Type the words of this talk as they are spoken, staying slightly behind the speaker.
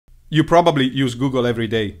You probably use Google every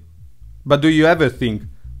day. But do you ever think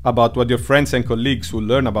about what your friends and colleagues will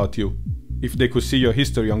learn about you if they could see your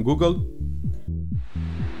history on Google?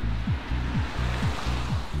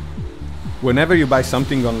 Whenever you buy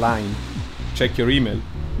something online, check your email,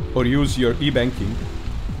 or use your e-banking,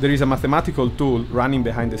 there is a mathematical tool running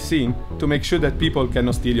behind the scene to make sure that people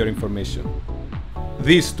cannot steal your information.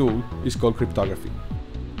 This tool is called cryptography.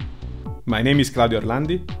 My name is Claudio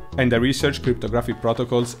Orlandi, and I research cryptography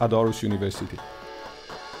protocols at Aarhus University.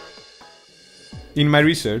 In my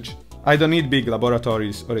research, I don't need big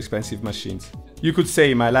laboratories or expensive machines. You could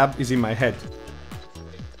say my lab is in my head.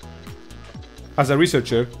 As a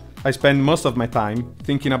researcher, I spend most of my time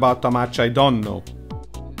thinking about how much I don't know.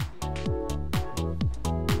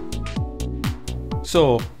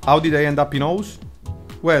 So, how did I end up in Aarhus?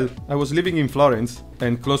 Well, I was living in Florence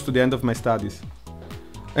and close to the end of my studies.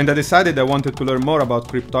 And I decided I wanted to learn more about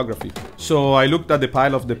cryptography. So I looked at the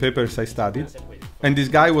pile of the papers I studied, and this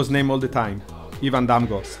guy was named all the time, Ivan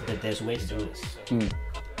Damgos. There's ways to do this.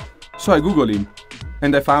 So I googled him,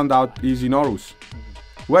 and I found out he's in Aarhus.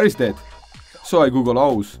 Where is that? So I googled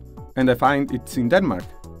Aarhus, and I find it's in Denmark.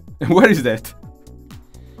 And where is that?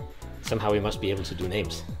 Somehow we must be able to do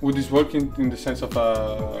names. Would this work in the sense of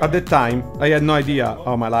At that time, I had no idea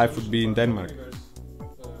how my life would be in Denmark.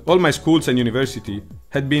 All my schools and university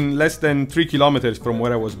had been less than 3 kilometers from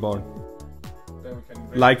where I was born.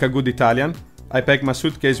 Like a good Italian, I packed my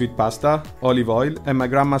suitcase with pasta, olive oil and my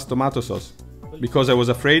grandma's tomato sauce, because I was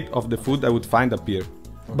afraid of the food I would find up here.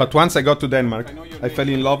 But once I got to Denmark, I fell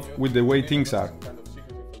in love with the way things are.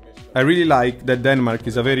 I really like that Denmark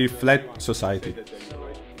is a very flat society.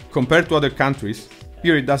 Compared to other countries,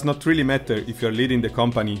 here it does not really matter if you're leading the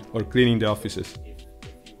company or cleaning the offices.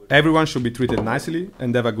 Everyone should be treated nicely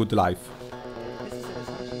and have a good life.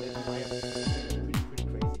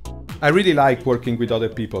 I really like working with other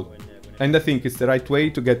people, and I think it's the right way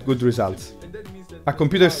to get good results. At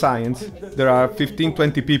computer science, there are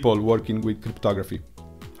 15-20 people working with cryptography,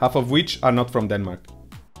 half of which are not from Denmark.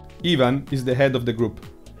 Ivan is the head of the group,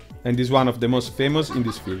 and is one of the most famous in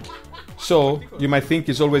this field. So, you might think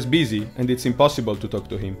he's always busy and it's impossible to talk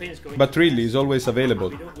to him, but really he's always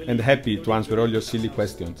available and happy to answer all your silly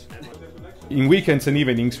questions. In weekends and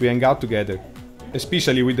evenings we hang out together,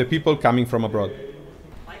 especially with the people coming from abroad.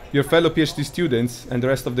 Your fellow PhD students and the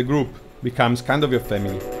rest of the group becomes kind of your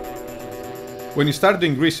family. When you start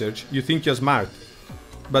doing research, you think you're smart,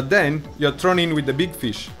 but then you're thrown in with the big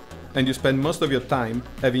fish, and you spend most of your time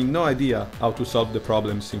having no idea how to solve the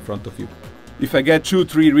problems in front of you. If I get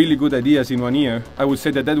 2-3 really good ideas in 1 year, I would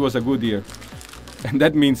say that that was a good year. And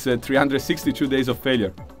that means 362 days of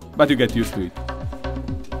failure, but you get used to it.